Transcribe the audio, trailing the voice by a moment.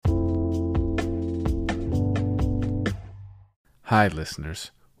Hi,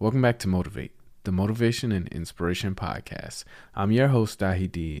 listeners. Welcome back to Motivate, the Motivation and Inspiration Podcast. I'm your host, Dahi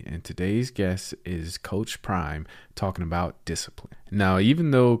D, and today's guest is Coach Prime talking about discipline. Now,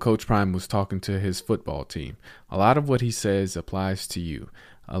 even though Coach Prime was talking to his football team, a lot of what he says applies to you.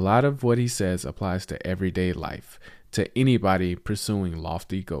 A lot of what he says applies to everyday life, to anybody pursuing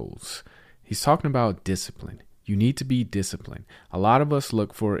lofty goals. He's talking about discipline. You need to be disciplined. A lot of us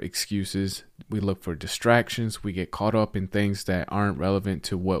look for excuses. We look for distractions. We get caught up in things that aren't relevant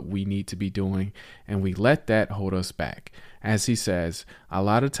to what we need to be doing, and we let that hold us back. As he says, a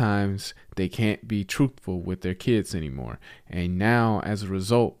lot of times they can't be truthful with their kids anymore. And now, as a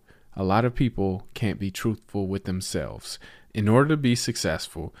result, a lot of people can't be truthful with themselves. In order to be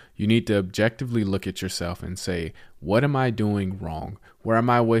successful, you need to objectively look at yourself and say, what am I doing wrong? Where am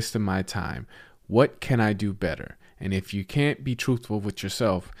I wasting my time? What can I do better? And if you can't be truthful with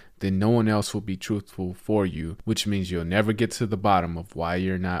yourself, then no one else will be truthful for you, which means you'll never get to the bottom of why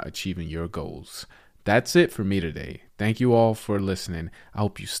you're not achieving your goals. That's it for me today. Thank you all for listening. I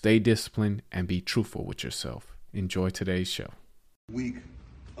hope you stay disciplined and be truthful with yourself. Enjoy today's show. Week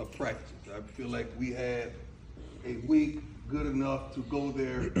of practice. I feel like we had a week good enough to go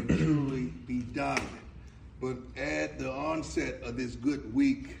there and truly be dominant. But at the onset of this good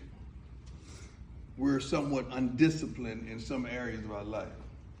week, we're somewhat undisciplined in some areas of our life.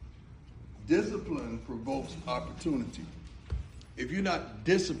 Discipline provokes opportunity. If you're not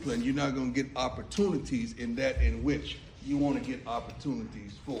disciplined, you're not going to get opportunities in that in which you want to get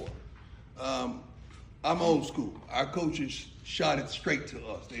opportunities for. I'm old school. Our coaches shot it straight to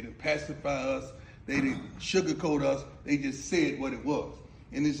us. They didn't pacify us. They didn't sugarcoat us. They just said what it was.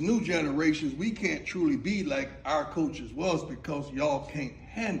 In this new generations, we can't truly be like our coaches was because y'all can't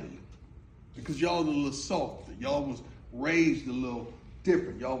handle it. Because y'all was a little softer. Y'all was raised a little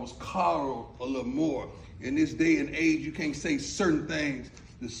different. Y'all was coddled a little more. In this day and age, you can't say certain things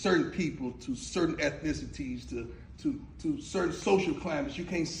to certain people, to certain ethnicities, to certain social climates. You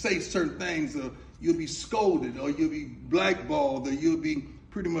can't say certain things or you'll be scolded or you'll be blackballed or you'll be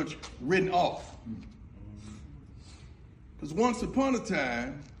pretty much written off. Because once upon a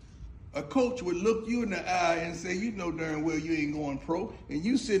time, a coach would look you in the eye and say, you know darn well you ain't going pro, and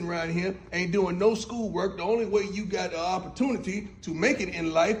you sitting around here ain't doing no schoolwork. The only way you got an opportunity to make it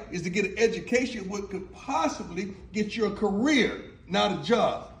in life is to get an education what could possibly get you a career, not a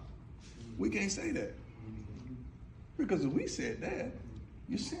job. We can't say that. Because if we said that,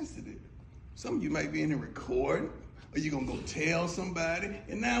 you're sensitive. Some of you might be in here recording, or you're going to go tell somebody,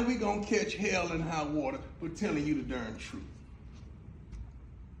 and now we're going to catch hell in high water for telling you the darn truth.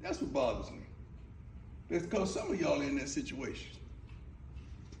 That's what bothers me. It's because some of y'all are in that situation.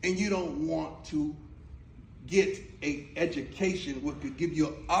 And you don't want to get an education what could give you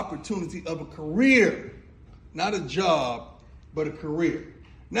an opportunity of a career. Not a job, but a career.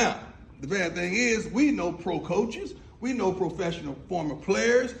 Now, the bad thing is we know pro coaches, we know professional former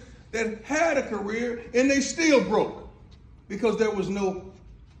players that had a career and they still broke because there was no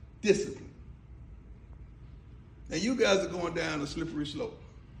discipline. Now you guys are going down a slippery slope.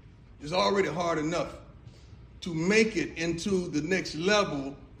 It's already hard enough to make it into the next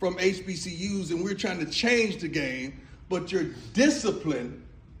level from HBCUs, and we're trying to change the game, but your discipline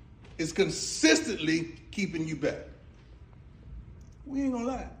is consistently keeping you back. We ain't gonna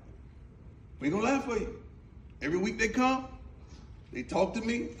lie. We ain't gonna lie for you. Every week they come, they talk to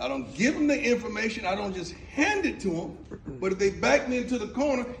me. I don't give them the information. I don't just hand it to them. But if they back me into the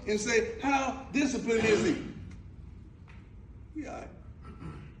corner and say, how disciplined is he? Yeah, all right.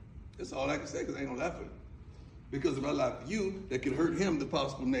 That's all I can say because I ain't gonna lie for you. Because if I lie for you, that could hurt him the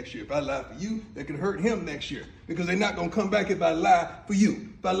possible next year. If I lie for you, that could hurt him next year. Because they're not gonna come back if I lie for you.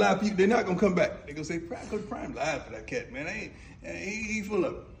 If I lie for you, they're not gonna come back. They're gonna say, Coach Prime lied for that cat, man. He full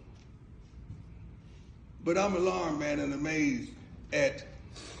of it. But I'm alarmed, man, and amazed at,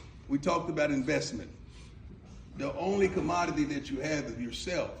 we talked about investment. The only commodity that you have is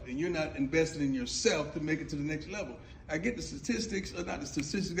yourself, and you're not investing in yourself to make it to the next level. I get the statistics, or not the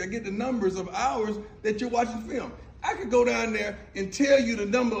statistics, I get the numbers of hours that you're watching film. I could go down there and tell you the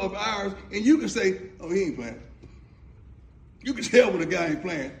number of hours, and you can say, oh, he ain't playing. You can tell when a guy ain't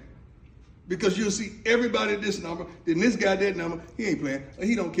playing. Because you'll see everybody this number, then this guy that number, he ain't playing, or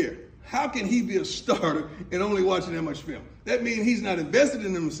he don't care. How can he be a starter and only watching that much film? That means he's not invested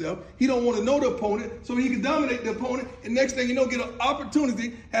in himself. He don't want to know the opponent so he can dominate the opponent. And next thing you know, get an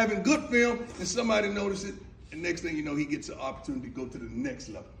opportunity having good film and somebody notice it. And next thing you know, he gets an opportunity to go to the next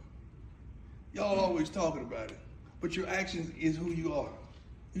level. Y'all always talking about it, but your actions is who you are.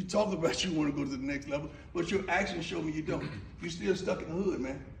 You talk about you want to go to the next level, but your actions show me you don't. You're still stuck in the hood,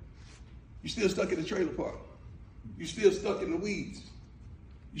 man. You're still stuck in the trailer park. You're still stuck in the weeds.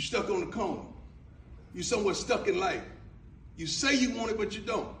 You're stuck on the corner. You're somewhat stuck in life. You say you want it, but you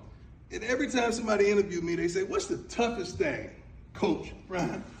don't. And every time somebody interviews me, they say, what's the toughest thing, Coach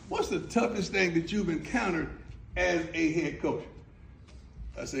Prime? What's the toughest thing that you've encountered as a head coach?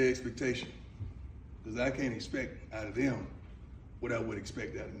 I say expectation. Because I can't expect out of them what I would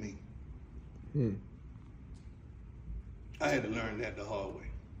expect out of me. I had to learn that the hard way.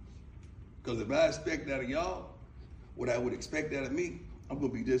 Because if I expect out of y'all what I would expect out of me, I'm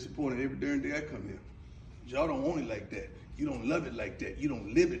going to be disappointed every darn day I come here. Y'all don't want it like that. You don't love it like that. You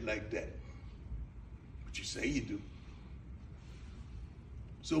don't live it like that. But you say you do.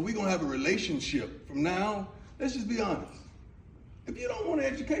 So we're going to have a relationship from now on. Let's just be honest. If you don't want an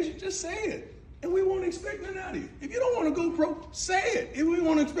education, just say it. And we won't expect nothing out of you. If you don't want to go pro, say it. If we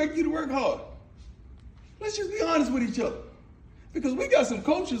want to expect you to work hard. Let's just be honest with each other. Because we got some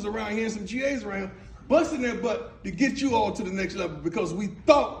coaches around here and some GAs around here busting their butt to get you all to the next level because we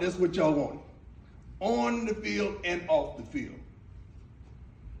thought that's what y'all wanted. On the field and off the field.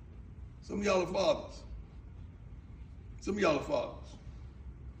 Some of y'all are fathers. Some of y'all are fathers.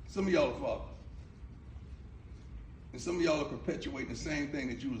 Some of y'all are fathers. And some of y'all are perpetuating the same thing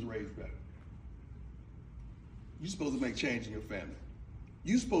that you was raised by. You're supposed to make change in your family.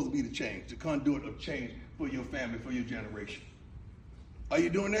 You're supposed to be the change, the conduit of change for your family, for your generation. Are you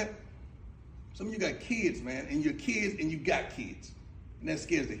doing that? Some of you got kids, man, and you're kids and you got kids. And that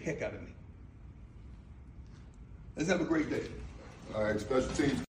scares the heck out of me. Let's have a great day. All right, special teams.